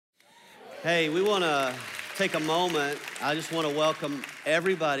Hey, we want to take a moment. I just want to welcome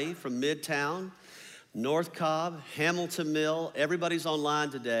everybody from Midtown, North Cobb, Hamilton Mill. Everybody's online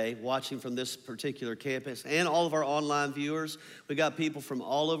today watching from this particular campus, and all of our online viewers. We got people from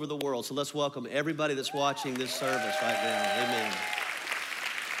all over the world, so let's welcome everybody that's watching this service right now. Amen.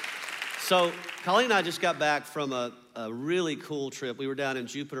 So Colleen and I just got back from a really cool trip. We were down in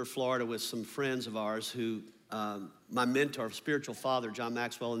Jupiter, Florida with some friends of ours who, my mentor, spiritual father, John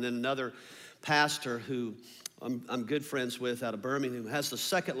Maxwell, and then another pastor who I'm good friends with out of Birmingham, who has the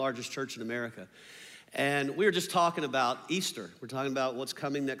second largest church in America. And we were just talking about Easter. We're talking about what's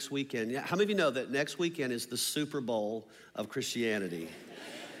coming next weekend. How many of you know that next weekend is the Super Bowl of Christianity?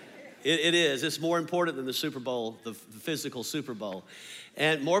 It is. It's more important than the Super Bowl, the physical Super Bowl.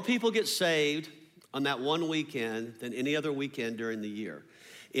 And more people get saved on that one weekend than any other weekend during the year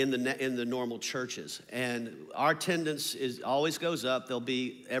in the normal churches. And our attendance always goes up.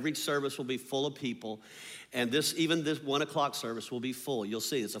 Every service will be full of people. And even this 1 o'clock service will be full. You'll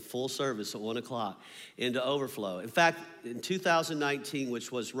see it's a full service at 1 o'clock into overflow. In fact, in 2019,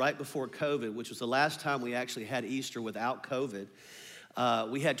 which was right before COVID, which was the last time we actually had Easter without COVID,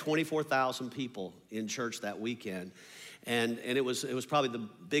 we had 24,000 people in church that weekend. And it was probably the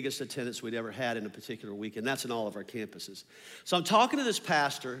biggest attendance we'd ever had in a particular weekend. That's in all of our campuses. So I'm talking to this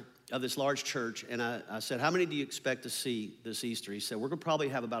pastor of this large church, and I said, how many do you expect to see this Easter? He said, we're going to probably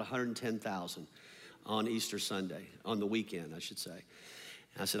have about 110,000 on Easter Sunday, on the weekend, I should say.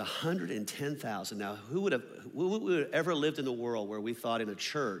 And I said, 110,000. Now, who would have ever lived in the world where we thought in a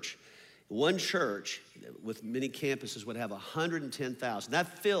church, one church with many campuses would have 110,000?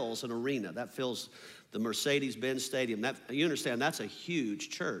 That fills an arena. That fills the Mercedes-Benz Stadium. You understand, that's a huge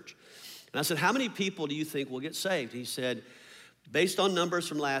church. And I said, how many people do you think will get saved? He said, based on numbers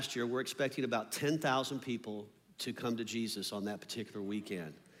from last year, we're expecting about 10,000 people to come to Jesus on that particular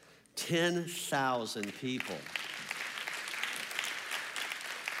weekend. 10,000 people.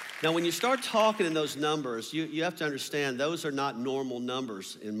 Now, when you start talking in those numbers, you have to understand those are not normal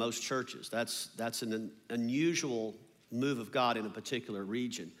numbers in most churches. That's an unusual move of God in a particular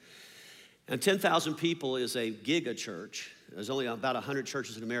region. And 10,000 people is a giga church. There's only about 100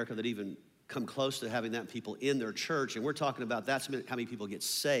 churches in America that even come close to having that people in their church. And we're talking about that's how many people get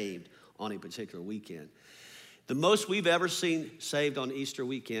saved on a particular weekend. The most we've ever seen saved on Easter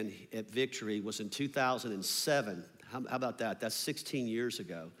weekend at Victory was in 2007. How about that? That's 16 years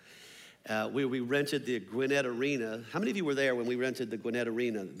ago. We rented the Gwinnett Arena. How many of you were there when we rented the Gwinnett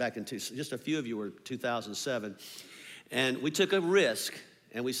Arena back in just a few of you were 2007. And we took a risk,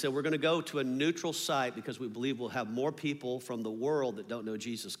 and we said we're going to go to a neutral site because we believe we'll have more people from the world that don't know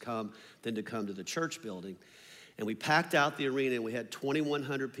Jesus come than to come to the church building. And we packed out the arena, and we had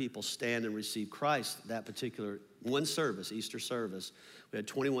 2,100 people stand and receive Christ that particular one service, Easter service. We had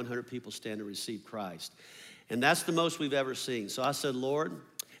 2,100 people stand and receive Christ. And that's the most we've ever seen. So I said, Lord,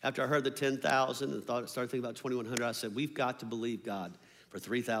 after I heard the 10,000 and started thinking about 2,100, I said, we've got to believe God for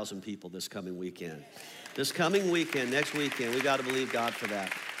 3,000 people this coming weekend. This coming weekend, next weekend, we got to believe God for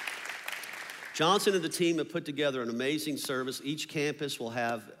that. Johnson and the team have put together an amazing service. Each campus will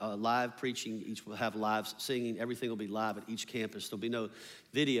have live preaching. Each will have live singing. Everything will be live at each campus. There'll be no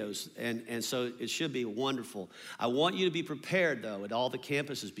videos, and so it should be wonderful. I want you to be prepared, though, at all the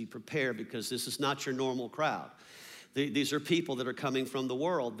campuses. Be prepared, because this is not your normal crowd. These are people that are coming from the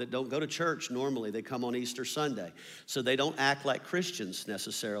world that don't go to church normally. They come on Easter Sunday. So they don't act like Christians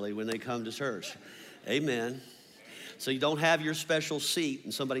necessarily when they come to church. Amen. So you don't have your special seat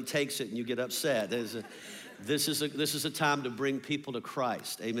and somebody takes it and you get upset. This is a time to bring people to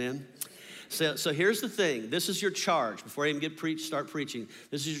Christ. Amen. So here's the thing. This is your charge. Before I even start preaching,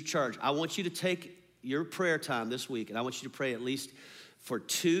 this is your charge. I want you to take your prayer time this week, and I want you to pray at least for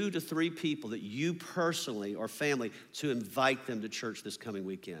 2 to 3 people that you personally or family to invite them to church this coming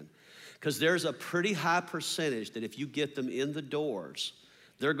weekend. Because there's a pretty high percentage that if you get them in the doors,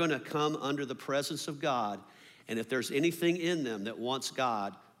 they're going to come under the presence of God. And if there's anything in them that wants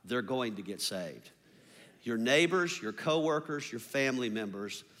God, they're going to get saved. Your neighbors, your coworkers, your family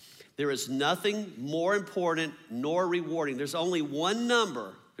members. There is nothing more important nor rewarding. There's only one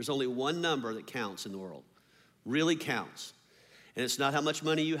number that counts in the world. Really counts. And it's not how much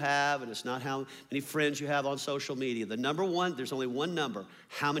money you have, and it's not how many friends you have on social media. There's only one number: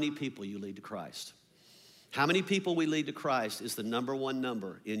 how many people you lead to Christ. How many people we lead to Christ is the number one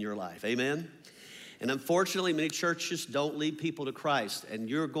number in your life. Amen? And unfortunately, many churches don't lead people to Christ, and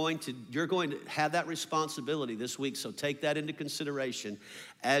you're going to have that responsibility this week. So take that into consideration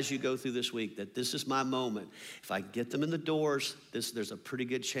as you go through this week, that this is my moment. If I get them in the doors, there's a pretty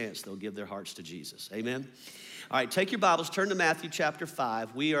good chance they'll give their hearts to Jesus. Amen? All right, take your Bibles, turn to Matthew chapter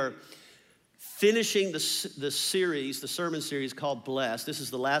 5. We are finishing the series, the sermon series called Blessed. This is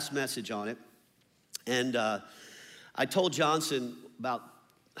the last message on it. And I told Johnson about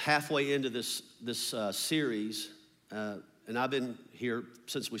halfway into this series, and I've been here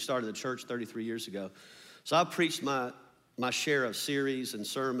since we started the church 33 years ago. So I've preached my share of series and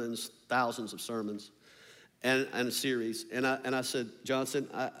sermons, thousands of sermons, and a series. And I said, Johnson,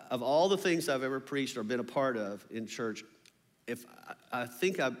 of all the things I've ever preached or been a part of in church, if I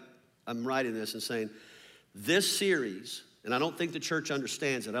think I'm right in this and saying, this series, and I don't think the church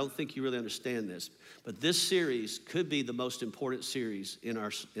understands it, I don't think you really understand this, but this series could be the most important series in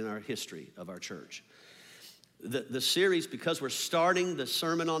our history of our church. The series, because we're starting the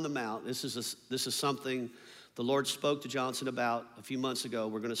Sermon on the Mount, this is something the Lord spoke to Johnson about a few months ago.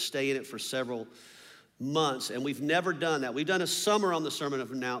 We're going to stay in it for several months, and we've never done that. We've done a summer on the Sermon on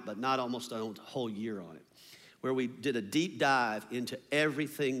the Mount, but not almost a whole year on it, where we did a deep dive into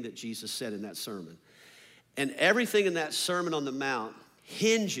everything that Jesus said in that sermon. And everything in that Sermon on the Mount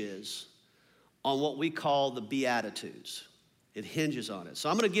hinges on what we call the Beatitudes. It hinges on it. So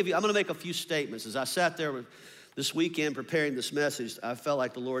I'm going to make a few statements. As I sat there this weekend preparing this message, I felt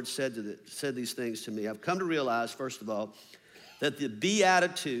like the Lord said these things to me. I've come to realize, first of all, that the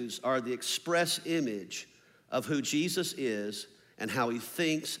Beatitudes are the express image of who Jesus is and how he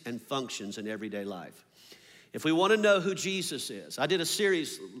thinks and functions in everyday life. If we want to know who Jesus is, I did a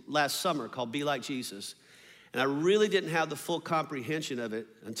series last summer called Be Like Jesus, and I really didn't have the full comprehension of it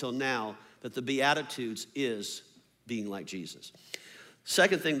until now, that the Beatitudes is being like Jesus.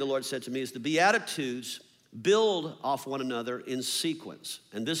 Second thing the Lord said to me is the Beatitudes build off one another in sequence.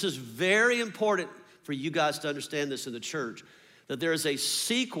 And this is very important for you guys to understand this in the church, that there is a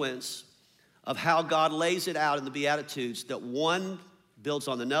sequence of how God lays it out in the Beatitudes, that one builds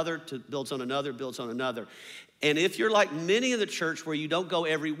on another, builds on another, builds on another. And if you're like many in the church where you don't go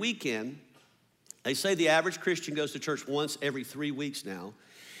every weekend, they say the average Christian goes to church once every 3 weeks now,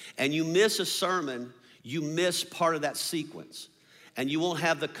 and you miss a sermon, you miss part of that sequence, and you won't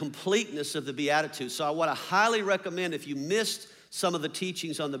have the completeness of the Beatitudes. So I want to highly recommend, if you missed some of the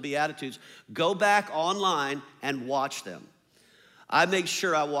teachings on the Beatitudes, go back online and watch them. I make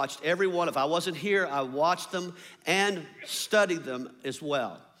sure I watched every one. If I wasn't here, I watched them and studied them as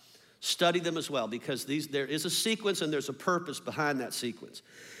well. Study them as well, because there is a sequence and there's a purpose behind that sequence.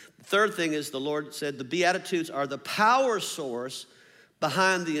 The third thing is, the Lord said the Beatitudes are the power source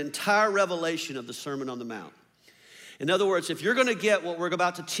behind the entire revelation of the Sermon on the Mount. In other words, if you're going to get what we're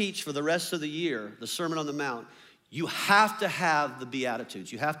about to teach for the rest of the year, the Sermon on the Mount, you have to have the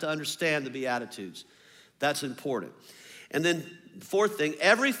Beatitudes. You have to understand the Beatitudes. That's important. And then fourth thing,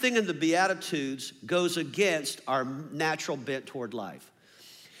 everything in the Beatitudes goes against our natural bent toward life.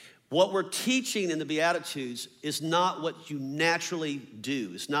 What we're teaching in the Beatitudes is not what you naturally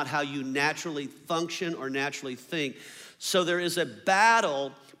do. It's not how you naturally function or naturally think. So there is a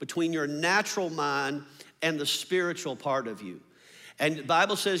battle between your natural mind and the spiritual part of you. And the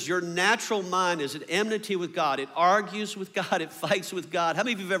Bible says your natural mind is at enmity with God. It argues with God. It fights with God. How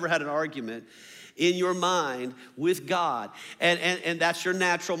many of you have ever had an argument in your mind with God? And that's your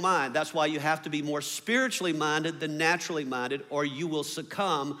natural mind. That's why you have to be more spiritually minded than naturally minded, or you will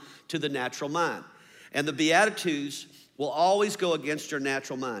succumb to the natural mind. And the Beatitudes will always go against your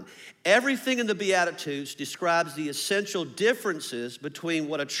natural mind. Everything in the Beatitudes describes the essential differences between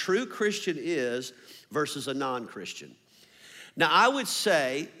what a true Christian is versus a non-Christian. Now, I would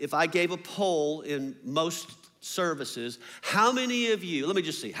say, if I gave a poll in most services, how many of you, let me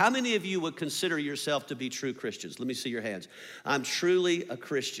just see, how many of you would consider yourself to be true Christians? Let me see your hands. I'm truly a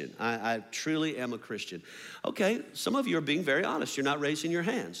Christian. I truly am a Christian. Okay, some of you are being very honest. You're not raising your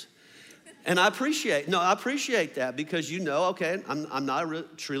hands. And I appreciate that, because you know, okay, I'm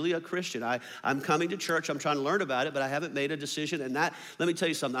not truly a Christian. I'm coming to church, I'm trying to learn about it, but I haven't made a decision. And that, let me tell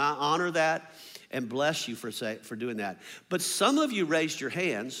you something, I honor that and bless you for doing that. But some of you raised your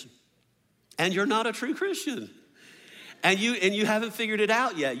hands and you're not a true Christian. And you haven't figured it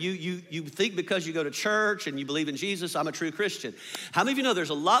out yet. You think because you go to church and you believe in Jesus, I'm a true Christian. How many of you know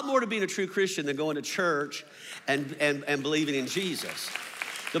there's a lot more to being a true Christian than going to church and believing in Jesus?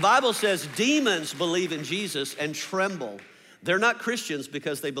 The Bible says demons believe in Jesus and tremble. They're not Christians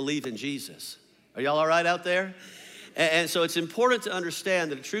because they believe in Jesus. Are y'all all right out there? And so it's important to understand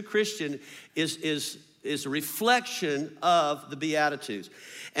that a true Christian is a reflection of the Beatitudes.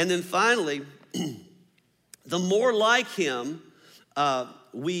 And then finally, the more like him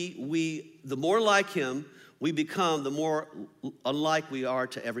we become, the more unlike we are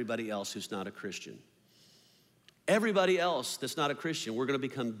to everybody else who's not a Christian. Everybody else that's not a Christian, we're going to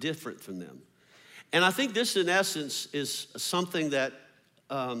become different from them. And I think this, in essence, is something that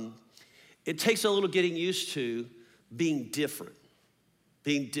it takes a little getting used to being different.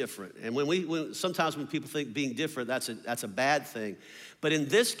 Being different. And sometimes when people think being different, that's a bad thing. But in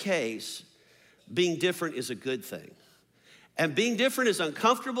this case, being different is a good thing. And being different is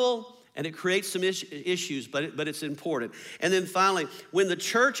uncomfortable, and it creates some issues, but it's important. And then finally, when the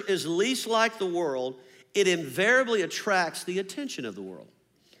church is least like the world, it invariably attracts the attention of the world.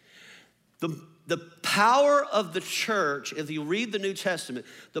 The power of the church, if you read the New Testament,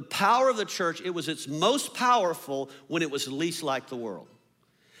 the power of the church, it was its most powerful when it was least like the world.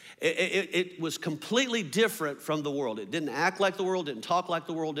 It was completely different from the world. It didn't act like the world, didn't talk like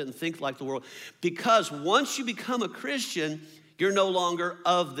the world, didn't think like the world. Because once you become a Christian, you're no longer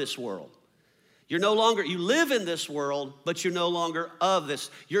of this world. You live in this world, but you're no longer of this.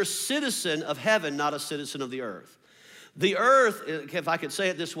 You're a citizen of heaven, not a citizen of the earth. The earth, if I could say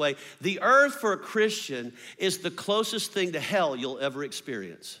it this way, the earth for a Christian is the closest thing to hell you'll ever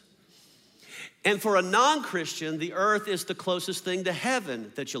experience. And for a non-Christian, the earth is the closest thing to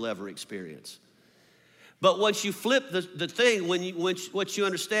heaven that you'll ever experience. But once you flip the thing, once you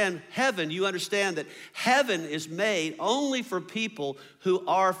understand heaven, you understand that heaven is made only for people who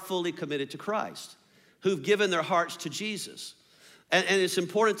are fully committed to Christ, who've given their hearts to Jesus. And it's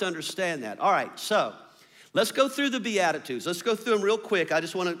important to understand that. All right, so let's go through the Beatitudes. Let's go through them real quick. I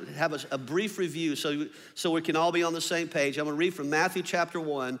just want to have a brief review so we can all be on the same page. I'm going to read from Matthew chapter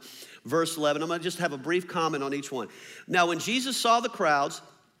 1, verse 11. I'm going to just have a brief comment on each one. Now, when Jesus saw the crowds,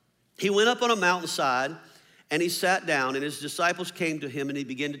 he went up on a mountainside and he sat down, and his disciples came to him, and he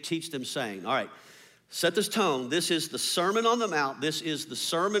began to teach them, saying, all right, set this tone. This is the Sermon on the Mount. This is the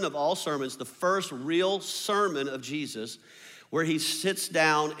sermon of all sermons, the first real sermon of Jesus, where he sits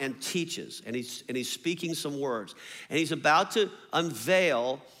down and teaches, and he's speaking some words. And he's about to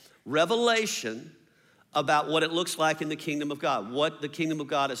unveil revelation about what it looks like in the kingdom of God, what the kingdom of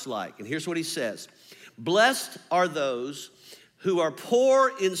God is like. And here's what he says. Blessed are those who are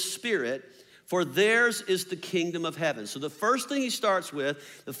poor in spirit, for theirs is the kingdom of heaven. So the first thing he starts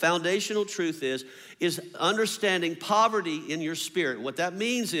with, the foundational truth is understanding poverty in your spirit. What that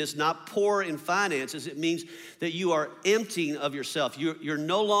means is not poor in finances. It means that you are emptying of yourself. You're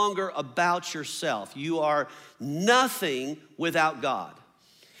no longer about yourself. You are nothing without God.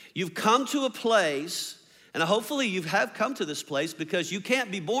 You've come to a place, and hopefully you have come to this place, because you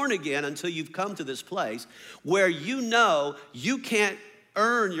can't be born again until you've come to this place where you know you can't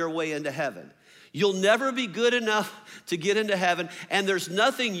earn your way into heaven. You'll never be good enough to get into heaven, and there's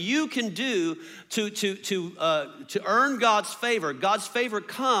nothing you can do to earn God's favor. God's favor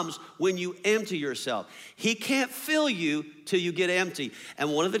comes when you empty yourself. He can't fill you till you get empty.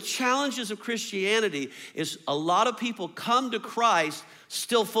 And one of the challenges of Christianity is a lot of people come to Christ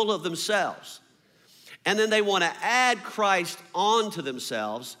still full of themselves. And then they want to add Christ onto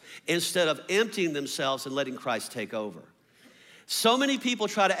themselves instead of emptying themselves and letting Christ take over. So many people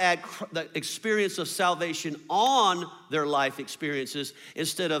try to add the experience of salvation on their life experiences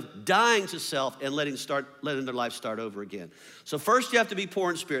instead of dying to self and letting their life start over again. So first you have to be poor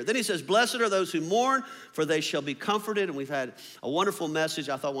in spirit. Then he says, blessed are those who mourn, for they shall be comforted. And we've had a wonderful message.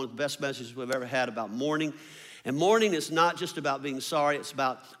 I thought one of the best messages we've ever had about mourning. And mourning is not just about being sorry. It's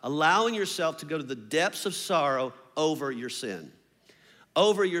about allowing yourself to go to the depths of sorrow over your sin.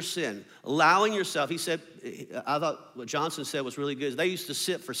 Over your sin, allowing yourself. He said, I thought what Johnson said was really good. They used to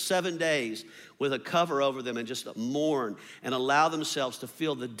sit for 7 days with a cover over them and just mourn and allow themselves to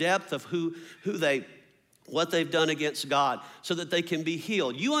feel the depth of what they've done against God so that they can be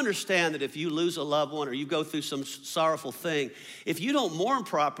healed. You understand that if you lose a loved one or you go through some sorrowful thing, if you don't mourn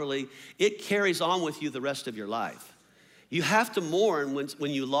properly, it carries on with you the rest of your life. You have to mourn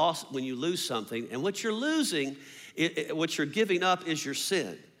when you lose something, and what you're losing, what you're giving up is your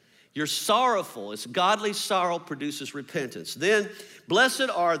sin. You're sorrowful. It's godly sorrow produces repentance. Then, blessed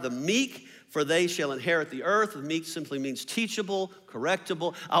are the meek, for they shall inherit the earth. The meek simply means teachable,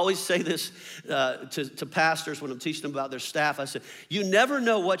 correctable. I always say this to pastors when I'm teaching them about their staff. I say, you never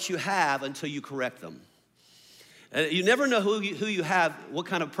know what you have until you correct them. You never know who you have, what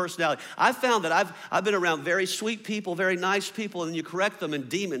kind of personality. I've found that I've been around very sweet people, very nice people, and you correct them and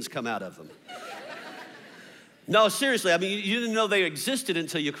demons come out of them. No, seriously, I mean, you didn't know they existed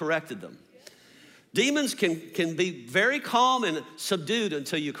until you corrected them. Demons can be very calm and subdued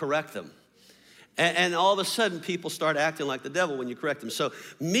until you correct them. And all of a sudden, people start acting like the devil when you correct them. So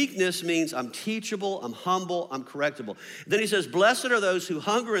meekness means I'm teachable, I'm humble, I'm correctable. Then he says, blessed are those who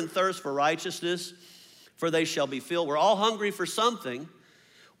hunger and thirst for righteousness, for they shall be filled. We're all hungry for something.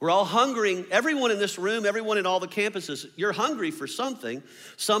 We're all hungering, everyone in this room, everyone in all the campuses, you're hungry for something.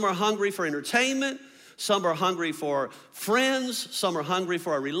 Some are hungry for entertainment. Some are hungry for friends. Some are hungry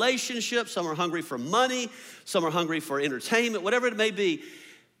for a relationship. Some are hungry for money. Some are hungry for entertainment, whatever it may be.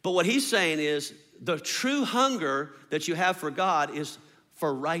 But what he's saying is the true hunger that you have for God is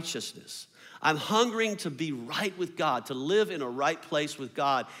for righteousness. I'm hungering to be right with God, to live in a right place with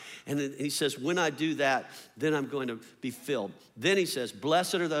God. And then he says, when I do that, then I'm going to be filled. Then he says,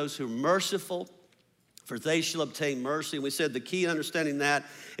 blessed are those who are merciful, for they shall obtain mercy. And we said the key to understanding that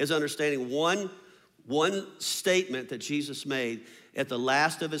is understanding one statement that Jesus made at the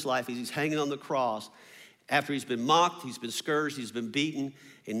last of his life. He's hanging on the cross. After he's been mocked, he's been scourged, he's been beaten,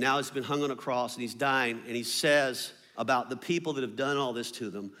 and now he's been hung on a cross and he's dying. And he says about the people that have done all this to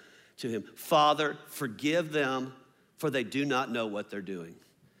him, Father, forgive them, for they do not know what they're doing.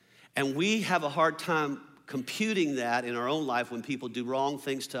 And we have a hard time computing that in our own life when people do wrong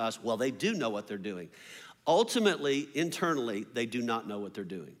things to us. Well, they do know what they're doing. Ultimately, internally, they do not know what they're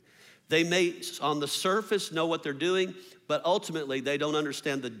doing. They may, on the surface, know what they're doing, but ultimately, they don't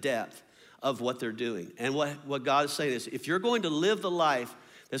understand the depth of what they're doing. And what God is saying is, if you're going to live the life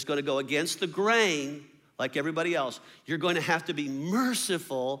that's going to go against the grain, like everybody else, you're going to have to be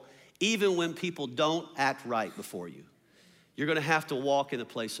merciful even when people don't act right before you. You're going to have to walk in a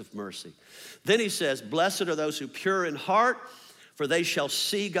place of mercy. Then he says, blessed are those who are pure in heart, for they shall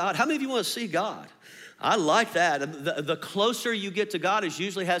see God. How many of you want to see God? I like that. The closer you get to God, it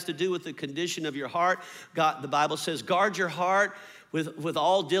usually has to do with the condition of your heart. God, the Bible says, guard your heart with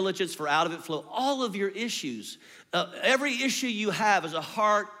all diligence, for out of it flow all of your issues. Every issue you have is a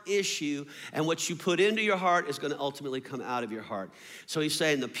heart issue, and what you put into your heart is going to ultimately come out of your heart. So he's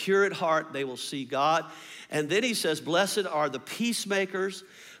saying the pure at heart, they will see God. And then he says, blessed are the peacemakers,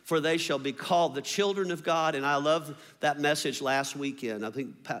 for they shall be called the children of God. And I love that message last weekend. I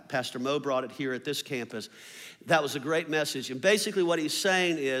think Pastor Mo brought it here at this campus. That was a great message. And basically what he's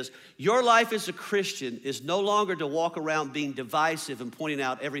saying is, your life as a Christian is no longer to walk around being divisive and pointing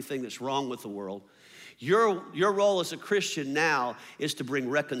out everything that's wrong with the world. Your role as a Christian now is to bring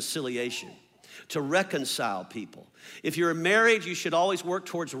reconciliation, to reconcile people. If you're married, you should always work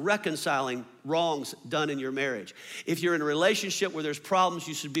towards reconciling wrongs done in your marriage. If you're in a relationship where there's problems,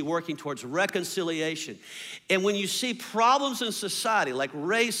 you should be working towards reconciliation. And when you see problems in society like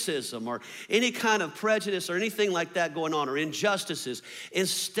racism or any kind of prejudice or anything like that going on, or injustices,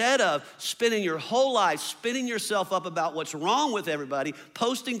 instead of spending your whole life spinning yourself up about what's wrong with everybody,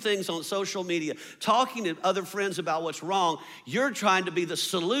 posting things on social media, talking to other friends about what's wrong, you're trying to be the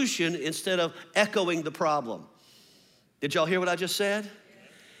solution instead of echoing the problem. Did y'all hear what I just said?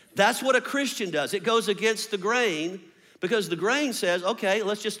 That's what a Christian does. It goes against the grain, because the grain says, okay,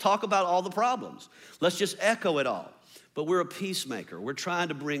 let's just talk about all the problems. Let's just echo it all. But we're a peacemaker. We're trying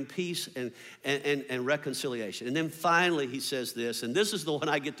to bring peace and reconciliation. And then finally he says this, and this is the one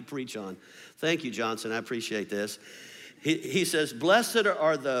I get to preach on. Thank you, Johnson. I appreciate this. He says, blessed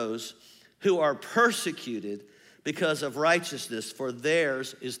are those who are persecuted because of righteousness, for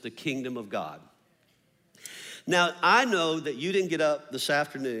theirs is the kingdom of God. Now, I know that you didn't get up this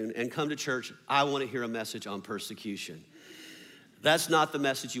afternoon and come to church, I want to hear a message on persecution. That's not the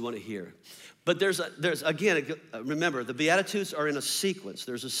message you want to hear. But there's again, remember, the Beatitudes are in a sequence.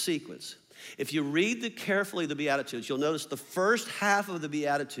 There's a sequence. If you read carefully the Beatitudes, you'll notice the first half of the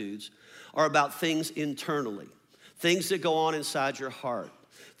Beatitudes are about things internally, things that go on inside your heart,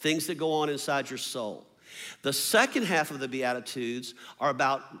 things that go on inside your soul. The second half of the Beatitudes are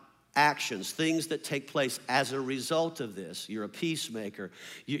about actions, things that take place as a result of this. You're a peacemaker.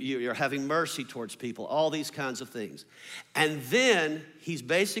 You're having mercy towards people, all these kinds of things. And then he's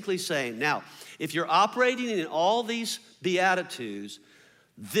basically saying, now, if you're operating in all these Beatitudes,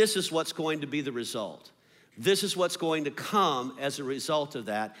 this is what's going to be the result. This is what's going to come as a result of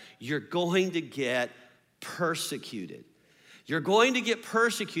that. You're going to get persecuted. You're going to get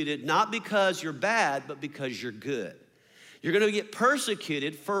persecuted not because you're bad, but because you're good. You're going to get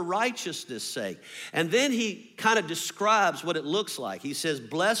persecuted for righteousness' sake. And then he kind of describes what it looks like. He says,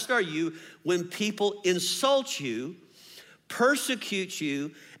 blessed are you when people insult you, persecute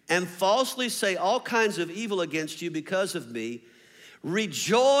you, and falsely say all kinds of evil against you because of me.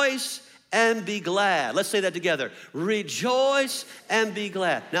 Rejoice and be glad. Let's say that together. Rejoice and be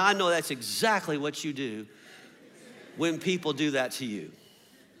glad. Now, I know that's exactly what you do when people do that to you.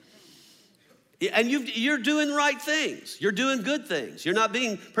 And you're doing right things. You're doing good things. You're not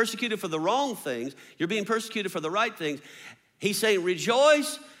being persecuted for the wrong things. You're being persecuted for the right things. He's saying,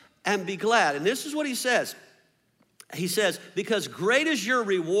 rejoice and be glad. And this is what he says. He says, because great is your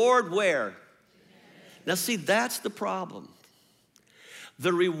reward where? Now see, that's the problem.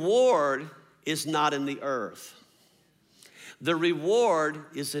 The reward is not in the earth. The reward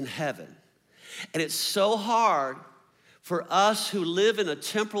is in heaven. And it's so hard for us who live in a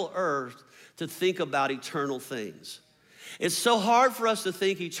temporal earth to think about eternal things. It's so hard for us to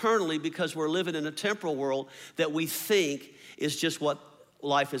think eternally because we're living in a temporal world that we think is just what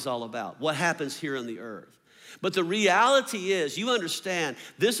life is all about, what happens here on the earth. But the reality is, you understand,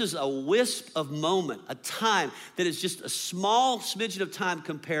 this is a wisp of moment, a time that is just a small smidgen of time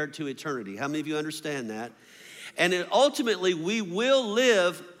compared to eternity. How many of you understand that? And then ultimately, we will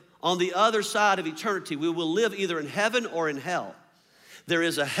live on the other side of eternity. We will live either in heaven or in hell. There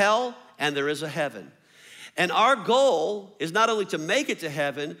is a hell and there is a heaven. And our goal is not only to make it to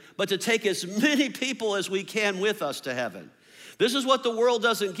heaven, but to take as many people as we can with us to heaven. This is what the world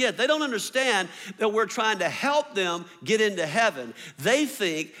doesn't get. They don't understand that we're trying to help them get into heaven. They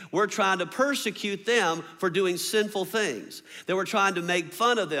think we're trying to persecute them for doing sinful things, that we're trying to make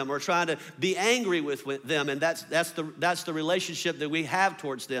fun of them or trying to be angry with them, and that's the relationship that we have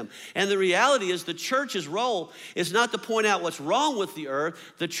towards them. And the reality is the church's role is not to point out what's wrong with the earth.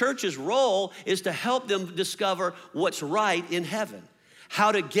 The church's role is to help them discover what's right in heaven,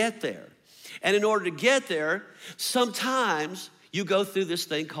 how to get there. And in order to get there, sometimes you go through this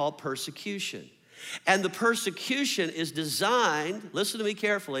thing called persecution. And the persecution is designed, listen to me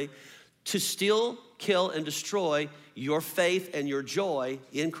carefully, to steal, kill, and destroy your faith and your joy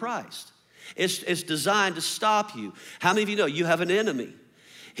in Christ. It's designed to stop you. How many of you know you have an enemy?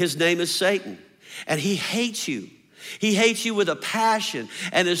 His name is Satan, and he hates you. He hates you with a passion.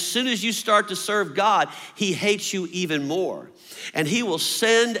 And as soon as you start to serve God, he hates you even more. And he will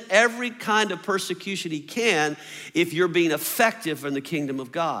send every kind of persecution he can if you're being effective in the kingdom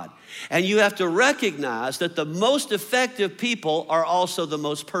of God. And you have to recognize that the most effective people are also the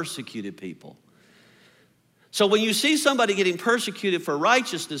most persecuted people. So when you see somebody getting persecuted for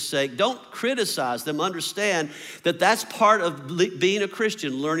righteousness' sake, don't criticize them. Understand that that's part of being a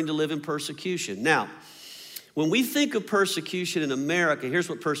Christian, learning to live in persecution. Now, when we think of persecution in America, here's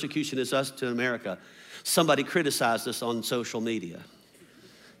what persecution is us to America. Somebody criticized us on social media.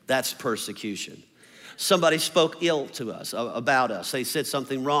 That's persecution. Somebody spoke ill to us, about us. They said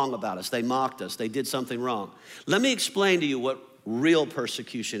something wrong about us. They mocked us. They did something wrong. Let me explain to you what real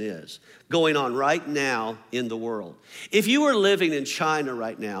persecution is going on right now in the world. If you were living in China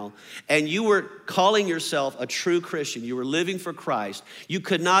right now and you were calling yourself a true Christian, you were living for Christ, you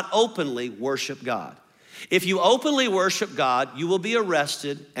could not openly worship God. If you openly worship God, you will be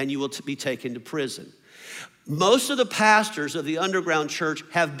arrested and you will be taken to prison. Most of the pastors of the underground church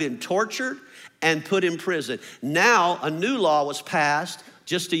have been tortured and put in prison. Now, a new law was passed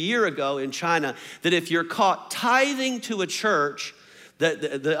just a year ago in China that if you're caught tithing to a church,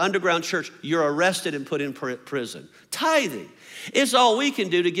 the underground church, you're arrested and put in prison. Tithing. It's all we can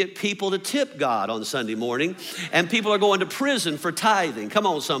do to get people to tip God on Sunday morning, and people are going to prison for tithing. Come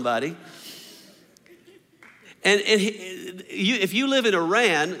on, somebody. And if you live in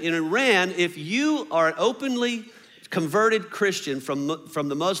Iran, if you are an openly converted Christian from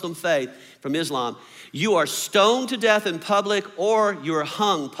the Muslim faith, from Islam, you are stoned to death in public or you're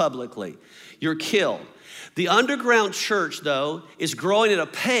hung publicly. You're killed. The underground church, though, is growing at a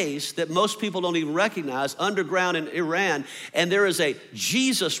pace that most people don't even recognize, underground in Iran. And there is a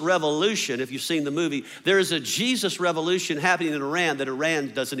Jesus revolution, if you've seen the movie. There is a Jesus revolution happening in Iran that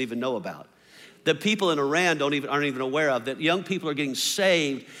Iran doesn't even know about, that people in Iran aren't even aware of, that young people are getting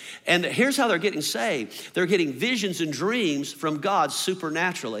saved. And here's how they're getting saved. They're getting visions and dreams from God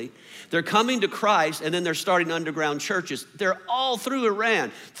supernaturally. They're coming to Christ, and then they're starting underground churches. They're all through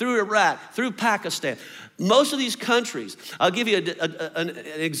Iran, through Iraq, through Pakistan. Most of these countries, I'll give you an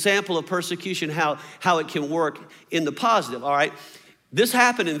example of persecution, how it can work in the positive, all right? This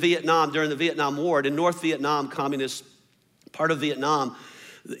happened in Vietnam during the Vietnam War. In North Vietnam, communist part of Vietnam,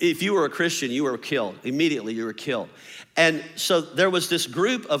 if you were a Christian, you were killed. Immediately, you were killed. And so there was this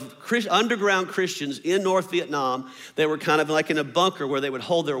group of underground Christians in North Vietnam. They were kind of like in a bunker where they would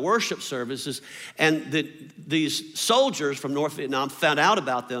hold their worship services. And these soldiers from North Vietnam found out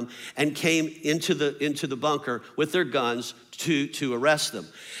about them and came into the bunker with their guns to arrest them.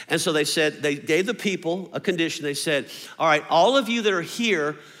 And so they gave the people a condition. They said, all right, all of you that are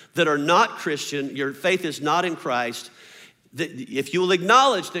here that are not Christian, your faith is not in Christ, if you will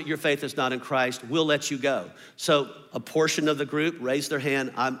acknowledge that your faith is not in Christ, we'll let you go. So a portion of the group raised their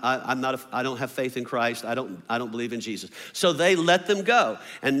hand. I don't have faith in Christ. I don't believe in Jesus. So they let them go.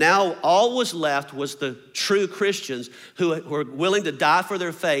 And now all was left was the true Christians who were willing to die for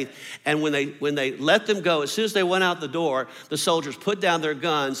their faith. And when they let them go, as soon as they went out the door, the soldiers put down their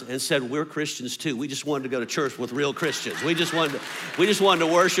guns and said, "We're Christians too. We just wanted to go to church with real Christians. We just wanted to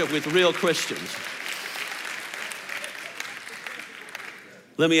worship with real Christians."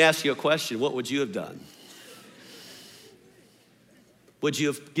 Let me ask you a question. What would you have done? Would you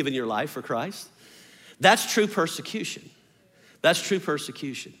have given your life for Christ? That's true persecution. That's true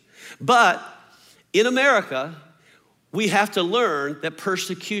persecution. But in America, we have to learn that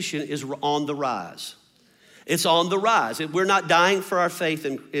persecution is on the rise. It's on the rise. We're not dying for our faith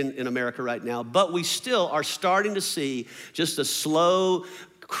in America right now, but we still are starting to see just a slow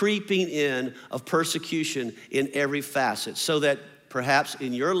creeping in of persecution in every facet, so that perhaps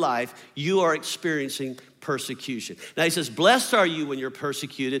in your life you are experiencing persecution. Now he says, blessed are you when you're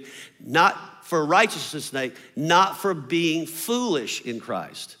persecuted, not for righteousness' sake, not for being foolish in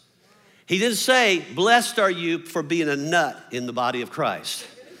Christ. He didn't say, blessed are you for being a nut in the body of Christ.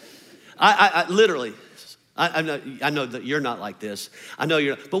 I literally, I know that you're not like this. I know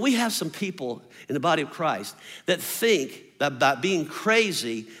you're not. But we have some people in the body of Christ that think that by being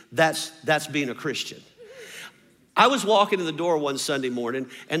crazy, that's being a Christian. I was walking in the door one Sunday morning,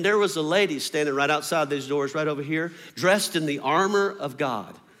 and there was a lady standing right outside these doors right over here, dressed in the armor of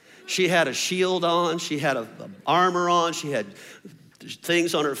God. She had a shield on. She had a armor on. She had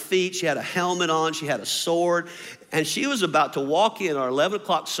things on her feet. She had a helmet on. She had a sword. And she was about to walk in our 11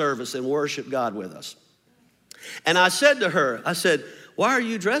 o'clock service and worship God with us. And I said to her, I said, why are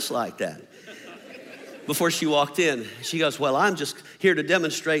you dressed like that? Before she walked in, she goes, well, I'm just here to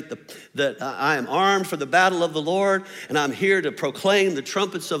demonstrate that I am armed for the battle of the Lord, and I'm here to proclaim the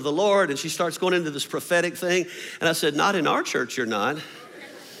trumpets of the Lord. And she starts going into this prophetic thing. And I said, not in our church, you're not.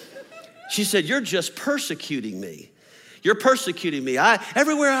 She said, you're just persecuting me. You're persecuting me.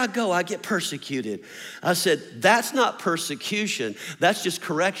 Everywhere I go, I get persecuted. I said, that's not persecution. That's just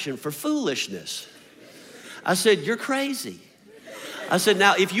correction for foolishness. I said, you're crazy. I said,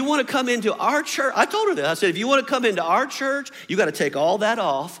 now, if you want to come into our church, I told her that. I said, if you want to come into our church, you got to take all that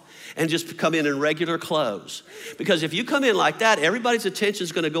off and just come in regular clothes. Because if you come in like that, everybody's attention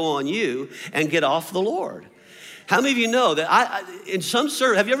is going to go on you and get off the Lord. How many of you know that in some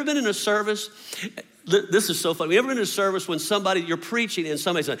service, have you ever been in a service? This is so funny. Have you ever been in a service when you're preaching and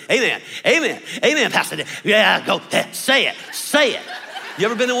somebody's saying, amen, amen, amen, Pastor. Yeah, go, say it, say it. You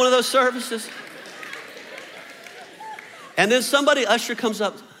ever been in one of those services? And then usher comes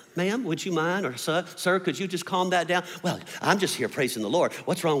up, ma'am, would you mind? Or sir, could you just calm that down? Well, I'm just here praising the Lord.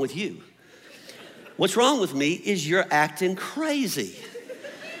 What's wrong with you? What's wrong with me is you're acting crazy.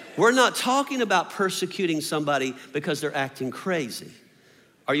 We're not talking about persecuting somebody because they're acting crazy.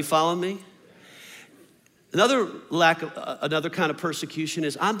 Are you following me? Another kind of persecution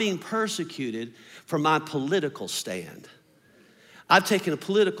is I'm being persecuted for my political stand. I've taken a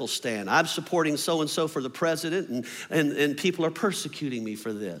political stand. I'm supporting so-and-so for the president, and people are persecuting me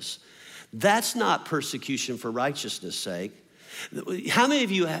for this. That's not persecution for righteousness' sake. How many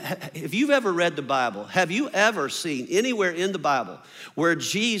of you, if you've ever read the Bible, have you ever seen anywhere in the Bible where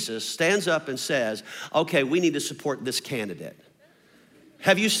Jesus stands up and says, okay, we need to support this candidate?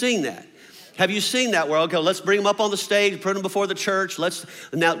 Have you seen that? Have you seen that where, okay, let's bring them up on the stage, put them before the church.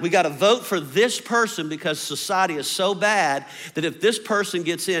 Now we got to vote for this person because society is so bad that if this person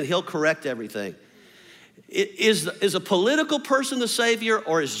gets in, he'll correct everything. Is a political person the Savior,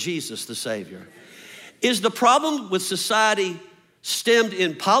 or is Jesus the Savior? Is the problem with society stemmed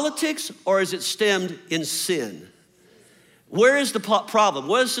in politics, or is it stemmed in sin? Where is the problem?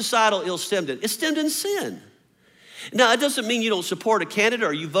 What is societal ill stemmed in? It's stemmed in sin. Now, it doesn't mean you don't support a candidate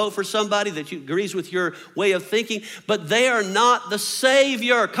or you vote for somebody that agrees with your way of thinking, but they are not the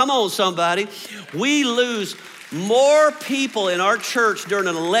Savior. Come on, somebody. We lose more people in our church during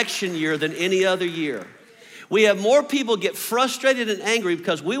an election year than any other year. We have more people get frustrated and angry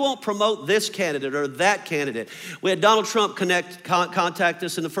because we won't promote this candidate or that candidate. We had Donald Trump contact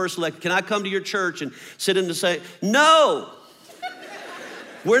us in the first election. Can I come to your church and sit in the same? No.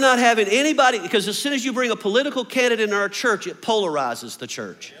 We're not having anybody, because as soon as you bring a political candidate in our church, it polarizes the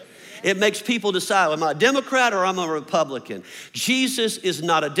church. It makes people decide, am I a Democrat or am I a Republican? Jesus is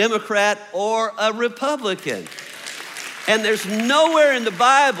not a Democrat or a Republican. And there's nowhere in the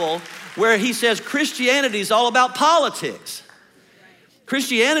Bible where he says Christianity is all about politics.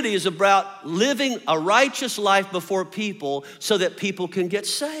 Christianity is about living a righteous life before people so that people can get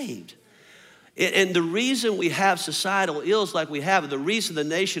saved. And the reason we have societal ills like we have, the reason the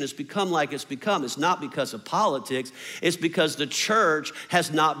nation has become like it's become, is not because of politics. It's because the church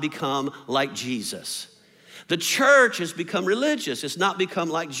has not become like Jesus. The church has become religious. It's not become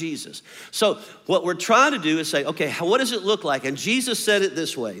like Jesus. So what we're trying to do is say, okay, what does it look like? And Jesus said it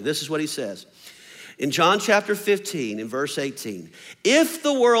this way. This is what he says. In John chapter 15, in verse 18, if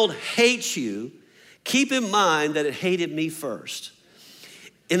the world hates you, keep in mind that it hated me first.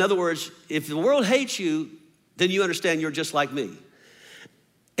 In other words, if the world hates you, then you understand you're just like me.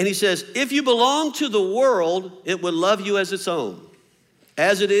 And he says, if you belong to the world, it would love you as its own.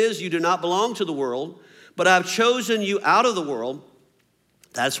 As it is, you do not belong to the world, but I've chosen you out of the world.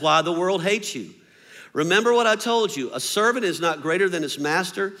 That's why the world hates you. Remember what I told you. A servant is not greater than his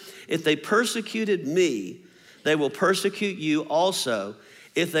master. If they persecuted me, they will persecute you also.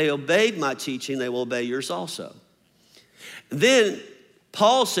 If they obeyed my teaching, they will obey yours also. Then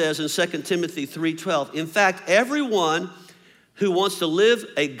Paul says in 2 Timothy 3:12, in fact, everyone who wants to live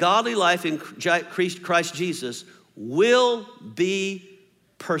a godly life in Christ Jesus will be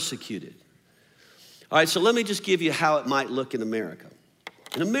persecuted. All right, so let me just give you how it might look in America.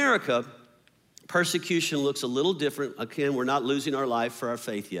 In America, persecution looks a little different. Again, we're not losing our life for our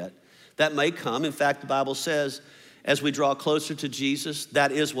faith yet. That may come. In fact, the Bible says, as we draw closer to Jesus,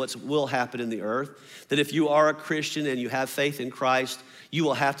 that is what will happen in the earth. That if you are a Christian and you have faith in Christ, you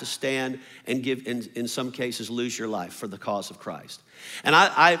will have to stand and give, in some cases, lose your life for the cause of Christ. And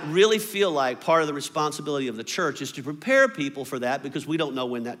I really feel like part of the responsibility of the church is to prepare people for that, because we don't know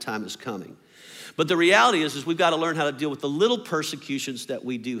when that time is coming. But the reality is we've got to learn how to deal with the little persecutions that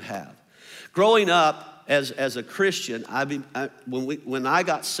we do have. Growing up as a Christian, when I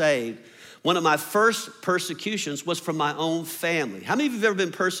got saved, one of my first persecutions was from my own family. How many of you have ever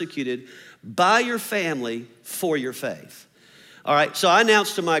been persecuted by your family for your faith? All right, so I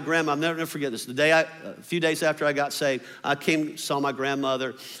announced to my grandma, I'll never forget this, a few days after I got saved, I came, saw my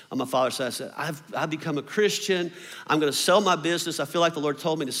grandmother on my father's side. I said, I've become a Christian. I'm going to sell my business. I feel like the Lord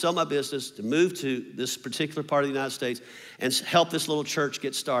told me to sell my business, to move to this particular part of the United States and help this little church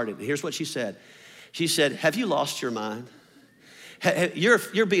get started. And here's what she said. She said, have you lost your mind?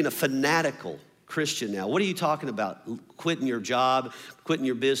 You're being a fanatical Christian now. What are you talking about? Quitting your job, quitting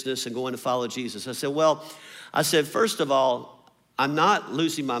your business, and going to follow Jesus. I said, first of all, I'm not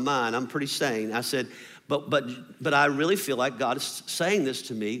losing my mind. I'm pretty sane. I said, but I really feel like God is saying this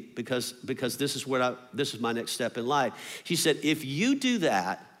to me because this is my next step in life. She said, if you do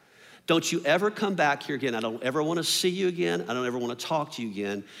that, don't you ever come back here again. I don't ever want to see you again. I don't ever want to talk to you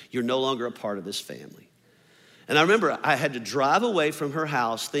again. You're no longer a part of this family. And I remember I had to drive away from her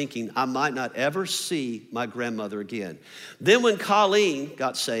house thinking I might not ever see my grandmother again. Then when Colleen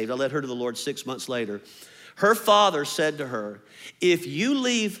got saved, I led her to the Lord 6 months later. Her father said to her, if you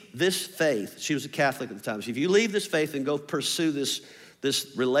leave this faith, she was a Catholic at the time, so if you leave this faith and go pursue this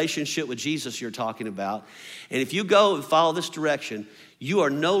relationship with Jesus you're talking about, and if you go and follow this direction, you are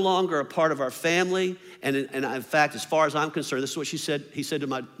no longer a part of our family. And in fact, as far as I'm concerned, this is what he said to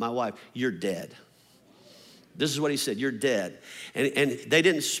my wife, you're dead. This is what he said, you're dead. And they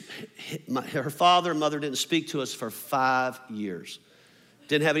didn't, her father and mother didn't speak to us for 5 years.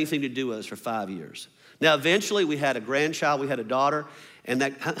 Didn't have anything to do with us for 5 years. Now, eventually we had a grandchild, we had a daughter, and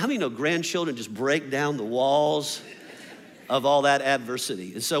how many know grandchildren just break down the walls of all that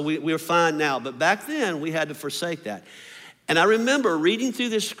adversity? And so we're fine now, but back then we had to forsake that. And I remember reading through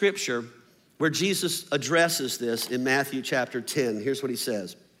this scripture where Jesus addresses this in Matthew chapter 10. Here's what he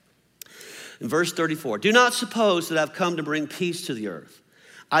says. In verse 34, do not suppose that I've come to bring peace to the earth.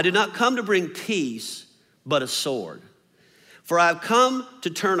 I did not come to bring peace, but a sword. For I've come to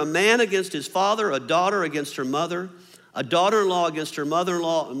turn a man against his father, a daughter against her mother, a daughter-in-law against her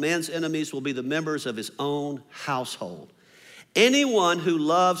mother-in-law, and man's enemies will be the members of his own household. Anyone who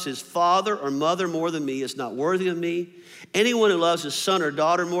loves his father or mother more than me is not worthy of me. Anyone who loves his son or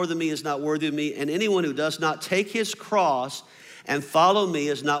daughter more than me is not worthy of me. And anyone who does not take his cross and follow me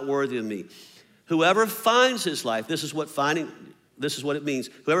is not worthy of me. Whoever finds his life, this is what it means.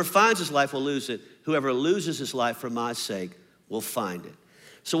 Whoever finds his life will lose it. Whoever loses his life for my sake will find it.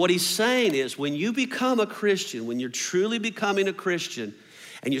 So what he's saying is when you become a Christian, when you're truly becoming a Christian,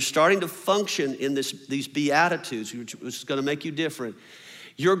 and you're starting to function in these beatitudes, which is going to make you different,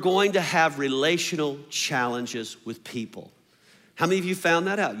 you're going to have relational challenges with people. How many of you found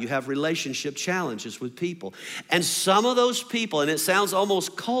that out? You have relationship challenges with people. And some of those people, and it sounds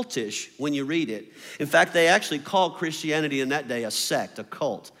almost cultish when you read it. In fact, they actually called Christianity in that day a sect, a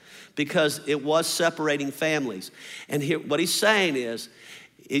cult, because it was separating families. And here, what he's saying is,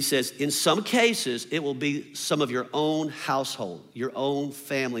 he says, in some cases, it will be some of your own household, your own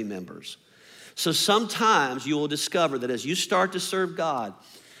family members. So sometimes you will discover that as you start to serve God,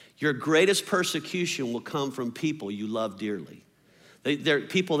 your greatest persecution will come from people you love dearly. They're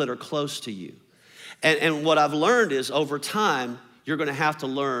people that are close to you. And what I've learned is over time, you're going to have to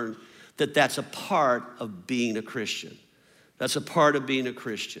learn that that's a part of being a Christian. That's a part of being a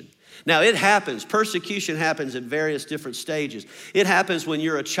Christian. Now, it happens. Persecution happens at various different stages. It happens when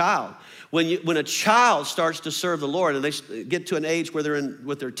you're a child. When a child starts to serve the Lord and they get to an age where they're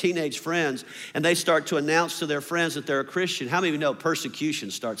with their teenage friends and they start to announce to their friends that they're a Christian, how many of you know persecution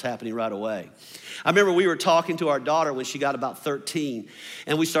starts happening right away? I remember we were talking to our daughter when she got about 13,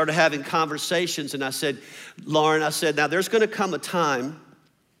 and we started having conversations, and I said, Lauren, now there's gonna come a time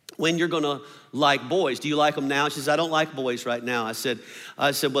when you're gonna like boys. Do you like them now? She says, I don't like boys right now. I said,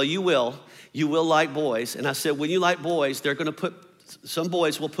 well, you will like boys. And I said, when you like boys, some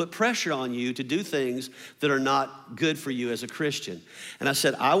boys will put pressure on you to do things that are not good for you as a Christian. And I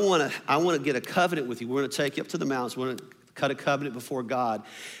said, I wanna get a covenant with you. We're gonna take you up to the mountains. We're gonna cut a covenant before God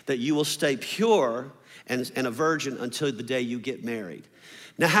that you will stay pure and a virgin until the day you get married.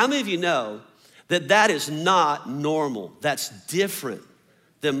 Now, how many of you know that is not normal? That's different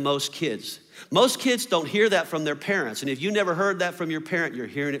than most kids. Most kids don't hear that from their parents. And if you never heard that from your parent, you're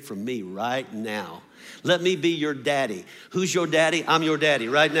hearing it from me right now. Let me be your daddy. Who's your daddy? I'm your daddy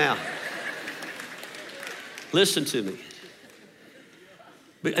right now. Listen to me.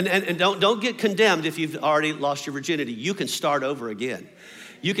 And don't get condemned if you've already lost your virginity. You can start over again.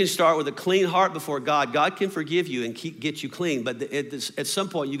 You can start with a clean heart before God. God can forgive you and get you clean. But at some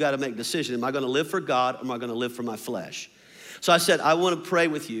point, you got to make a decision. Am I going to live for God or am I going to live for my flesh? So I said, I want to pray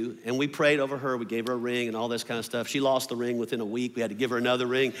with you. And we prayed over her. We gave her a ring and all this kind of stuff. She lost the ring within a week. We had to give her another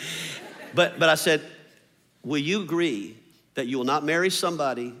ring. But I said, will you agree that you will not marry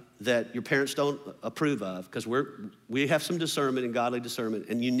somebody that your parents don't approve of? Because we have some discernment and godly discernment,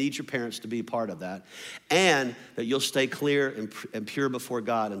 and you need your parents to be a part of that. And that you'll stay clear and pure before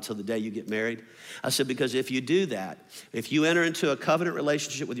God until the day you get married. I said, because if you do that, if you enter into a covenant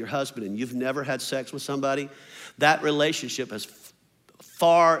relationship with your husband and you've never had sex with somebody, that relationship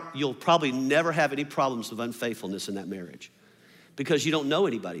you'll probably never have any problems of unfaithfulness in that marriage. Because you don't know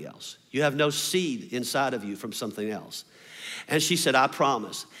anybody else. You have no seed inside of you from something else. And she said, I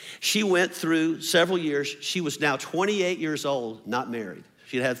promise. She went through several years. She was now 28 years old, not married.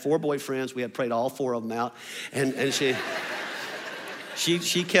 She had 4 boyfriends. We had prayed all 4 of them out. And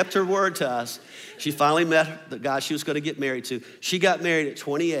she kept her word to us. She finally met the guy she was going to get married to. She got married at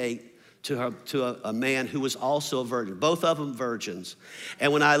 28 to a man who was also a virgin, both of them virgins.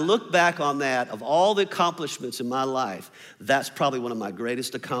 And when I look back on that, of all the accomplishments in my life, that's probably one of my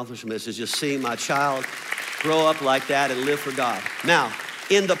greatest accomplishments, is just seeing my child grow up like that and live for God. Now,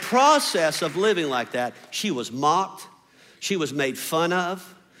 in the process of living like that, she was mocked, she was made fun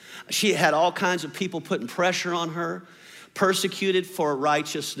of, she had all kinds of people putting pressure on her, persecuted for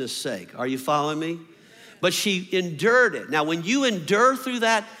righteousness' sake. Are you following me? But she endured it. Now, when you endure through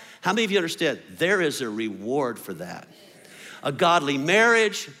that, how many of you understand there is a reward for that? A godly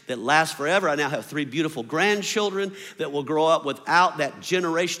marriage that lasts forever. I now have 3 beautiful grandchildren that will grow up without that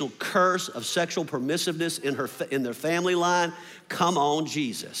generational curse of sexual permissiveness in their family line. Come on,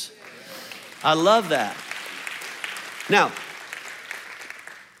 Jesus. I love that. Now,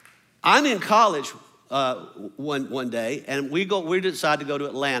 I'm in college one day, and we decide to go to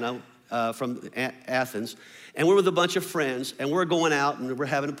Atlanta from Athens. And we're with a bunch of friends, and we're going out, and we're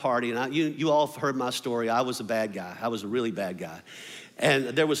having a party. And you all have heard my story. I was a bad guy. I was a really bad guy. And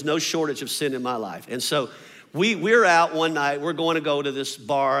there was no shortage of sin in my life. And so we're out one night. We're going to go to this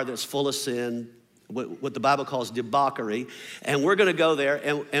bar that's full of sin, what the Bible calls debauchery. And we're going to go there.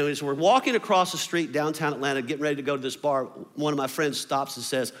 And as we're walking across the street downtown Atlanta, getting ready to go to this bar, one of my friends stops and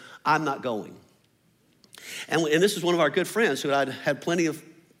says, I'm not going. And this is one of our good friends who I'd had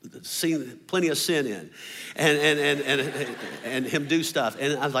seen plenty of sin in and him do stuff.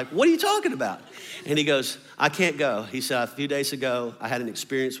 And I was like, what are you talking about? And he goes, I can't go. He said, a few days ago, I had an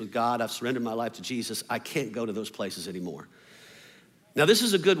experience with God. I've surrendered my life to Jesus. I can't go to those places anymore. Now, this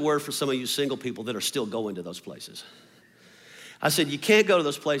is a good word for some of you single people that are still going to those places. I said, you can't go to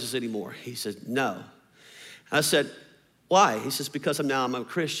those places anymore. He said, no. I said, why? He says, because I'm a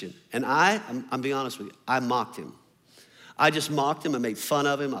Christian. And I'm being honest with you, I mocked him. I just mocked him. I made fun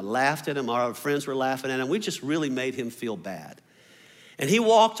of him. I laughed at him. Our friends were laughing at him. We just really made him feel bad. And he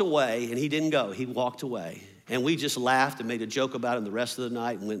walked away, and he didn't go. He walked away. And we just laughed and made a joke about him the rest of the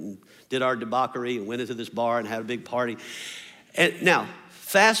night and went and did our debauchery and went into this bar and had a big party. And now,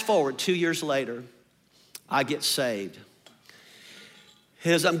 fast forward 2 years later, I get saved.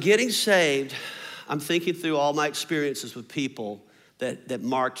 As I'm getting saved, I'm thinking through all my experiences with people that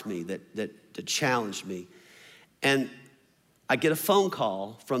marked me, that challenged me. And I get a phone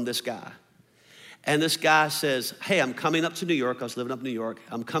call from this guy. And this guy says, hey, I'm coming up to New York. I was living up in New York.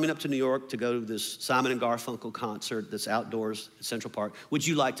 I'm coming up to New York to go to this Simon & Garfunkel concert that's outdoors at Central Park. Would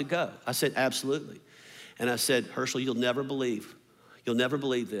you like to go? I said, absolutely. And I said, Herschel, you'll never believe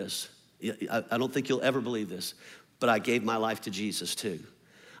this. I don't think you'll ever believe this, but I gave my life to Jesus too.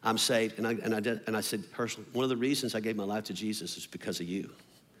 I'm saved. And I said, Herschel, one of the reasons I gave my life to Jesus is because of you.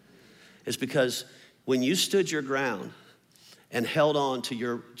 It's because when you stood your ground and held on to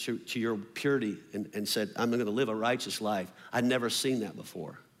your purity and said, I'm going to live a righteous life, I'd never seen that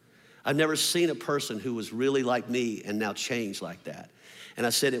before. I've never seen a person who was really like me and now changed like that. And I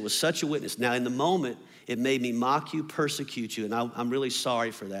said, it was such a witness. Now, in the moment, it made me mock you, persecute you, and I'm really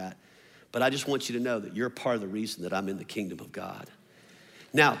sorry for that. But I just want you to know that you're part of the reason that I'm in the kingdom of God.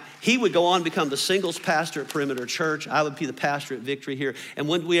 Now, he would go on to become the singles pastor at Perimeter Church. I would be the pastor at Victory here. And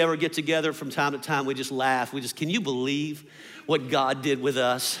when we ever get together from time to time, we just laugh. Can you believe what God did with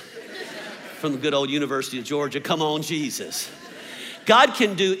us from the good old University of Georgia? Come on, Jesus. God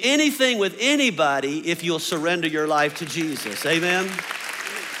can do anything with anybody if you'll surrender your life to Jesus. Amen?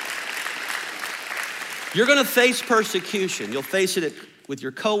 You're gonna face persecution. You'll face it with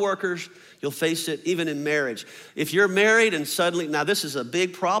your coworkers. You'll face it even in marriage. If you're married and suddenly, now this is a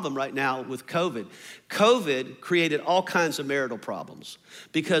big problem right now with COVID. COVID created all kinds of marital problems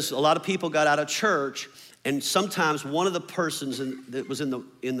because a lot of people got out of church, and sometimes one of the persons that was in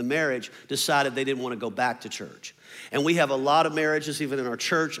the marriage decided they didn't want to go back to church. And we have a lot of marriages even in our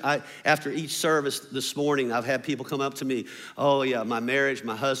church. After each service this morning, I've had people come up to me, oh yeah, my marriage,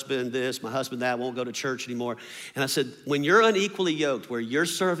 my husband this, my husband that, won't go to church anymore. And I said, when you're unequally yoked, where you're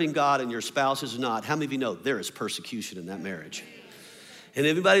serving God and your spouse is not, how many of you know there is persecution in that marriage? And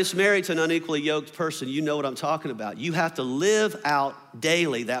everybody that's married to an unequally yoked person, you know what I'm talking about. You have to live out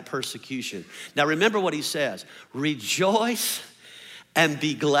daily that persecution. Now remember what he says, rejoice and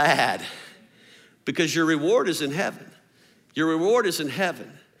be glad, because your reward is in heaven. Your reward is in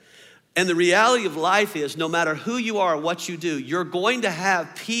heaven. And the reality of life is no matter who you are or what you do, you're going to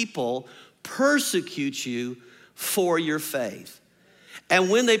have people persecute you for your faith. And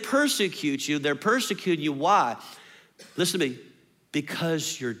when they persecute you, they're persecuting you. Why? Listen to me.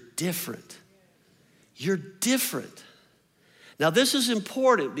 Because you're different. You're different. Now this is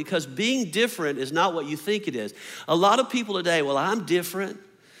important because being different is not what you think it is. A lot of people today, well, I'm different.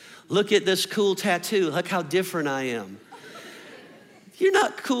 Look at this cool tattoo. Look how different I am. You're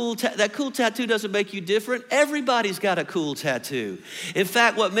not cool. That cool tattoo doesn't make you different. Everybody's got a cool tattoo. In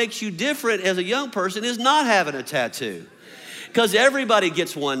fact, what makes you different as a young person is not having a tattoo. Because everybody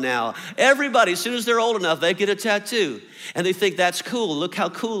gets one now. Everybody, as soon as they're old enough, they get a tattoo. And they think that's cool. Look how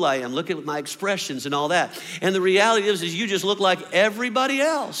cool I am. Look at my expressions and all that. And the reality is you just look like everybody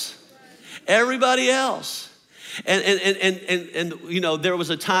else. Everybody else. And you know, there was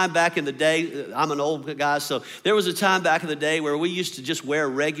a time back in the day, I'm an old guy, so there was a time back in the day where we used to just wear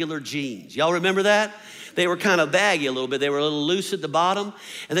regular jeans. Y'all remember that? They were kind of baggy a little bit. They were a little loose at the bottom,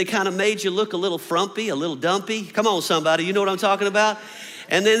 and they kind of made you look a little frumpy, a little dumpy. Come on, somebody, you know what I'm talking about?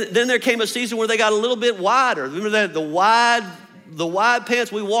 And then there came a season where they got a little bit wider. Remember that, the wide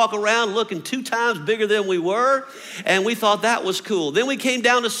pants? We walk around looking 2 times bigger than we were, and we thought that was cool. Then we came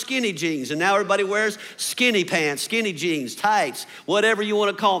down to skinny jeans, and now everybody wears skinny pants, skinny jeans, tights, whatever you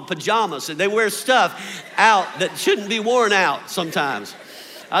want to call them, pajamas. And they wear stuff out that shouldn't be worn out sometimes.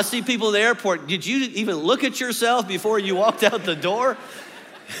 I see people in the airport. Did you even look at yourself before you walked out the door?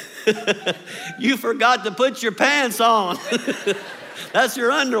 You forgot to put your pants on. That's your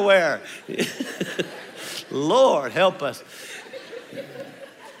underwear. Lord, help us.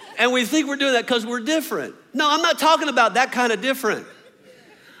 And we think we're doing that because we're different. No, I'm not talking about that kind of different.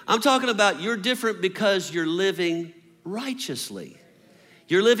 I'm talking about you're different because you're living righteously.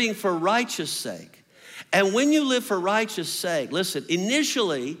 You're living for righteous sake. And when you live for righteous sake, listen,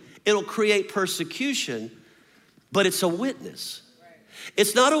 initially it'll create persecution, but it's a witness.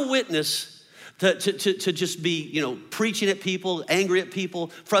 It's not a witness to just be, you know, preaching at people, angry at people,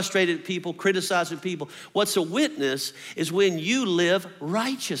 frustrated at people, criticizing people. What's a witness is when you live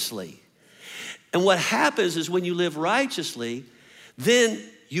righteously. And what happens is when you live righteously, then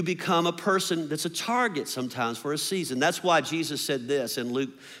you become a person that's a target sometimes for a season. That's why Jesus said this in Luke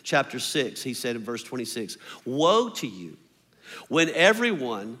chapter 6. He said in verse 26, woe to you when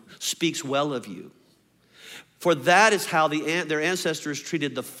everyone speaks well of you. For that is how their ancestors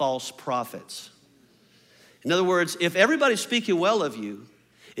treated the false prophets. In other words, if everybody's speaking well of you,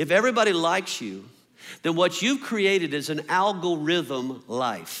 if everybody likes you, then what you've created is an algorithm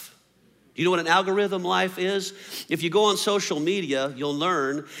life. You know what an algorithm life is? If you go on social media, you'll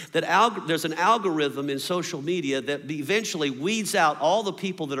learn that there's an algorithm in social media that eventually weeds out all the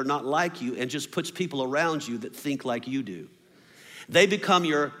people that are not like you and just puts people around you that think like you do. They become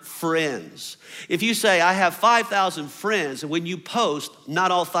your friends. If you say, I have 5,000 friends, and when you post,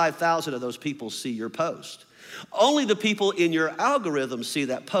 not all 5,000 of those people see your post. Only the people in your algorithm see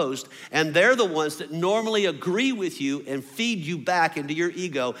that post, and they're the ones that normally agree with you and feed you back into your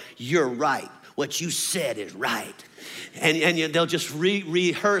ego. You're right. What you said is right. And they'll just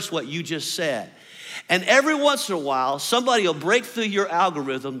rehearse what you just said. And every once in a while, somebody will break through your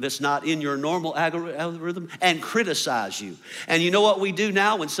algorithm that's not in your normal algorithm and criticize you. And you know what we do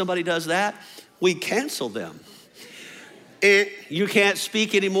now when somebody does that? We cancel them. You can't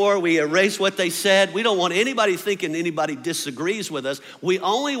speak anymore. We erase what they said. We don't want anybody thinking anybody disagrees with us. We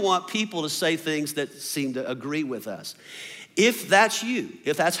only want people to say things that seem to agree with us. If that's you,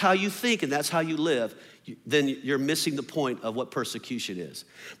 if that's how you think and that's how you live, then you're missing the point of what persecution is.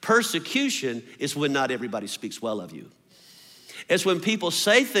 Persecution is when not everybody speaks well of you. It's when people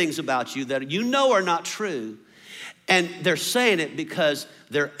say things about you that you know are not true, and they're saying it because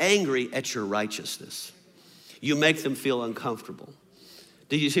they're angry at your righteousness. You make them feel uncomfortable.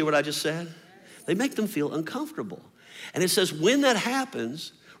 Do you see what I just said? They make them feel uncomfortable. And it says, when that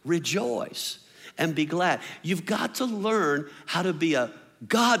happens, rejoice and be glad. You've got to learn how to be a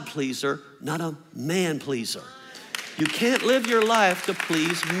God pleaser, not a man pleaser. You can't live your life to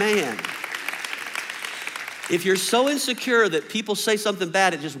please man. If you're so insecure that people say something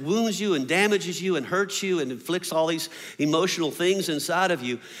bad, it just wounds you and damages you and hurts you and inflicts all these emotional things inside of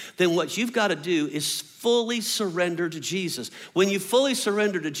you, then what you've got to do is fully surrender to Jesus. When you fully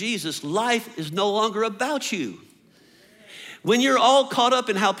surrender to Jesus, life is no longer about you. When you're all caught up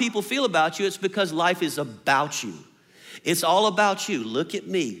in how people feel about you, it's because life is about you. It's all about you. Look at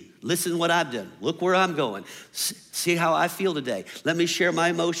me. Listen to what I've done. Look where I'm going. See how I feel today. Let me share my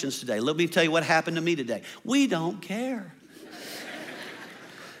emotions today. Let me tell you what happened to me today. We don't care.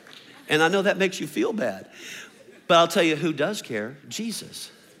 And I know that makes you feel bad. But I'll tell you who does care,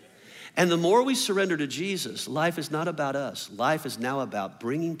 Jesus. And the more we surrender to Jesus, life is not about us. Life is now about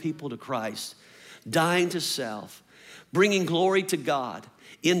bringing people to Christ, dying to self, bringing glory to God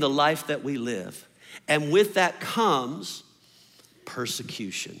in the life that we live. And with that comes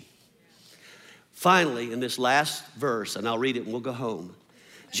persecution. Finally, in this last verse, and I'll read it and we'll go home,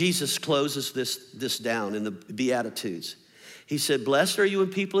 Jesus closes this down in the Beatitudes. He said, blessed are you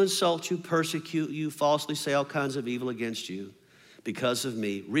when people insult you, persecute you, falsely say all kinds of evil against you because of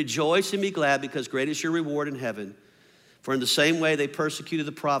me. Rejoice and be glad, because great is your reward in heaven. For in the same way they persecuted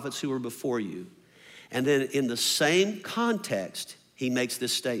the prophets who were before you. And then in the same context, he makes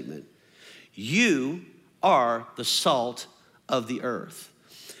this statement. You are the salt of the earth.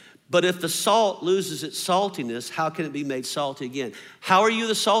 But if the salt loses its saltiness, how can it be made salty again? How are you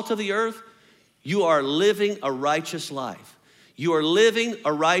the salt of the earth? You are living a righteous life. You are living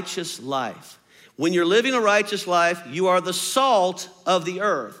a righteous life. When you're living a righteous life, you are the salt of the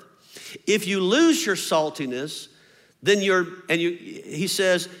earth. If you lose your saltiness, then he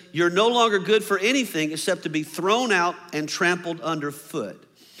says, you're no longer good for anything except to be thrown out and trampled underfoot.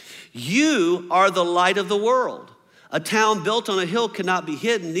 You are the light of the world. A town built on a hill cannot be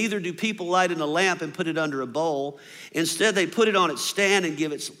hidden. Neither do people light in a lamp and put it under a bowl. Instead, they put it on its stand and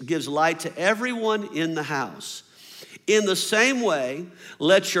gives light to everyone in the house. In the same way,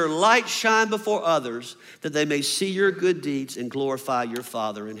 let your light shine before others, that they may see your good deeds and glorify your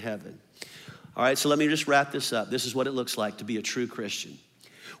Father in heaven. All right, so let me just wrap this up. This is what it looks like to be a true Christian.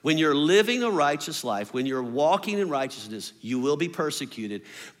 When you're living a righteous life, when you're walking in righteousness, you will be persecuted.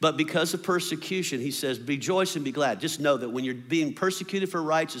 But because of persecution, he says, rejoice and be glad. Just know that when you're being persecuted for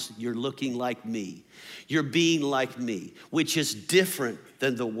righteousness, you're looking like me. You're being like me, which is different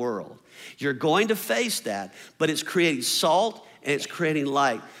than the world. You're going to face that, but it's creating salt and it's creating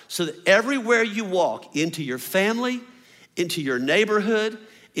light. So that everywhere you walk, into your family, into your neighborhood,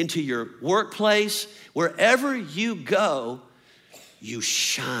 into your workplace, wherever you go, you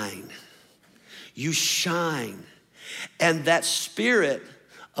shine. You shine. And that spirit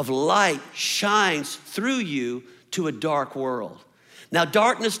of light shines through you to a dark world. Now,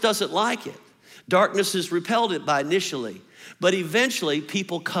 darkness doesn't like it. Darkness is repelled it by initially. But eventually,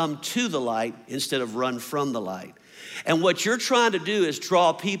 people come to the light instead of run from the light. And what you're trying to do is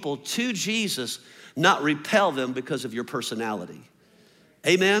draw people to Jesus, not repel them because of your personality.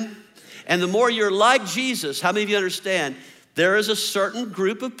 Amen? And the more you're like Jesus, how many of you understand there is a certain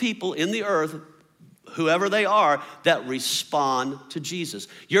group of people in the earth, whoever they are, that respond to Jesus.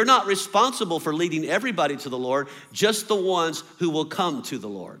 You're not responsible for leading everybody to the Lord, just the ones who will come to the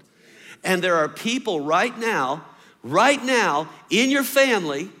Lord. And there are people right now, in your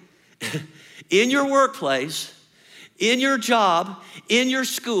family, in your workplace, in your job, in your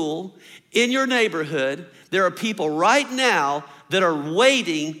school, in your neighborhood, there are people right now that are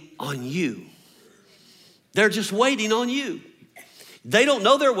waiting on you. They're just waiting on you. They don't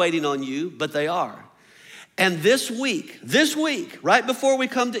know they're waiting on you, but they are. And this week, right before we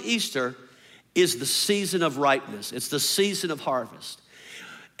come to Easter, is the season of ripeness. It's the season of harvest.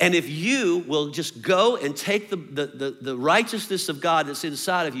 And if you will just go and take the righteousness of God that's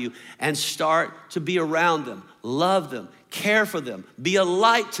inside of you and start to be around them, love them, care for them, be a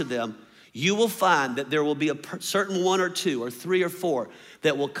light to them, you will find that there will be a certain one or two or three or four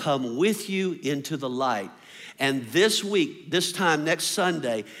that will come with you into the light. And this week, this time next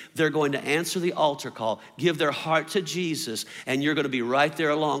Sunday, they're going to answer the altar call, give their heart to Jesus, and you're going to be right there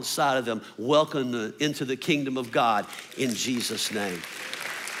alongside of them, welcome them into the kingdom of God in Jesus' name.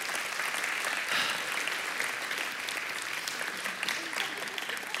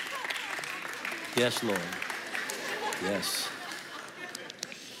 Yes, Lord. Yes.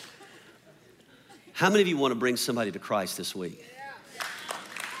 How many of you want to bring somebody to Christ this week?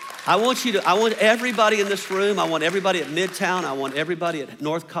 I want everybody in this room, I want everybody at Midtown, I want everybody at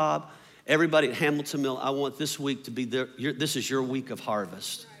North Cobb, everybody at Hamilton Mill, I want this week to be this is your week of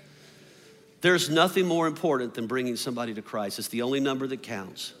harvest. There's nothing more important than bringing somebody to Christ. It's the only number that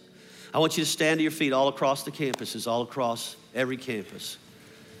counts. I want you to stand to your feet all across the campuses, all across every campus.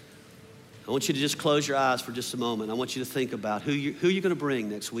 I want you to just close your eyes for just a moment. I want you to think about who you're going to bring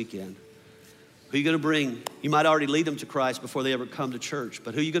next weekend. Who are you going to bring? You might already lead them to Christ before they ever come to church,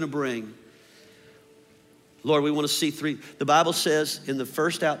 but who are you going to bring? Lord, we want to see three. The Bible says in the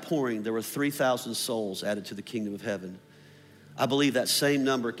first outpouring, there were 3,000 souls added to the kingdom of heaven. I believe that same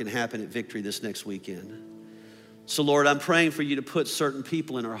number can happen at Victory this next weekend. So Lord, I'm praying for you to put certain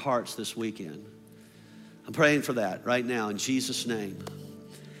people in our hearts this weekend. I'm praying for that right now in Jesus' name.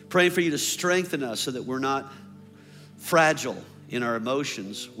 Praying for you to strengthen us so that we're not fragile in our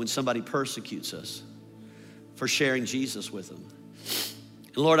emotions when somebody persecutes us for sharing Jesus with them.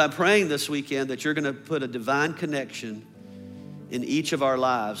 And Lord, I'm praying this weekend that you're going to put a divine connection in each of our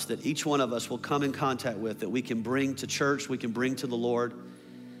lives that each one of us will come in contact with, that we can bring to church, we can bring to the Lord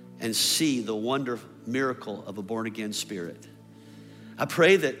and see the wonder, miracle of a born-again spirit. I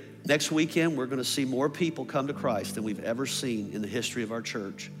pray that next weekend we're going to see more people come to Christ than we've ever seen in the history of our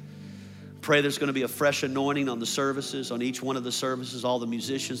church. Pray there's going to be a fresh anointing on the services, on each one of the services, all the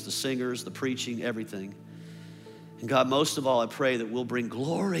musicians, the singers, the preaching, everything. And God, most of all, I pray that we'll bring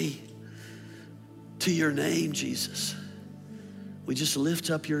glory to your name, Jesus. We just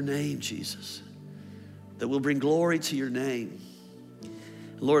lift up your name, Jesus. That we'll bring glory to your name.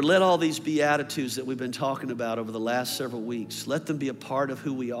 Lord, let all these beatitudes that we've been talking about over the last several weeks, let them be a part of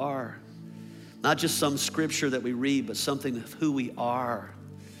who we are. Not just some scripture that we read, but something of who we are.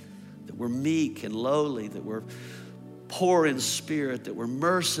 That we're meek and lowly, that we're poor in spirit, that we're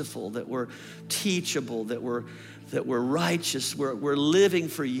merciful, that we're teachable, that we're righteous, we're living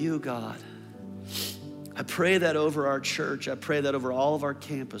for you, God. I pray that over our church. I pray that over all of our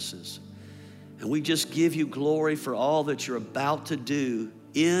campuses. And we just give you glory for all that you're about to do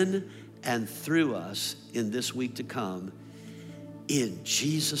in and through us in this week to come. In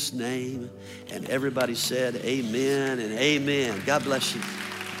Jesus' name. And everybody said amen and amen. God bless you.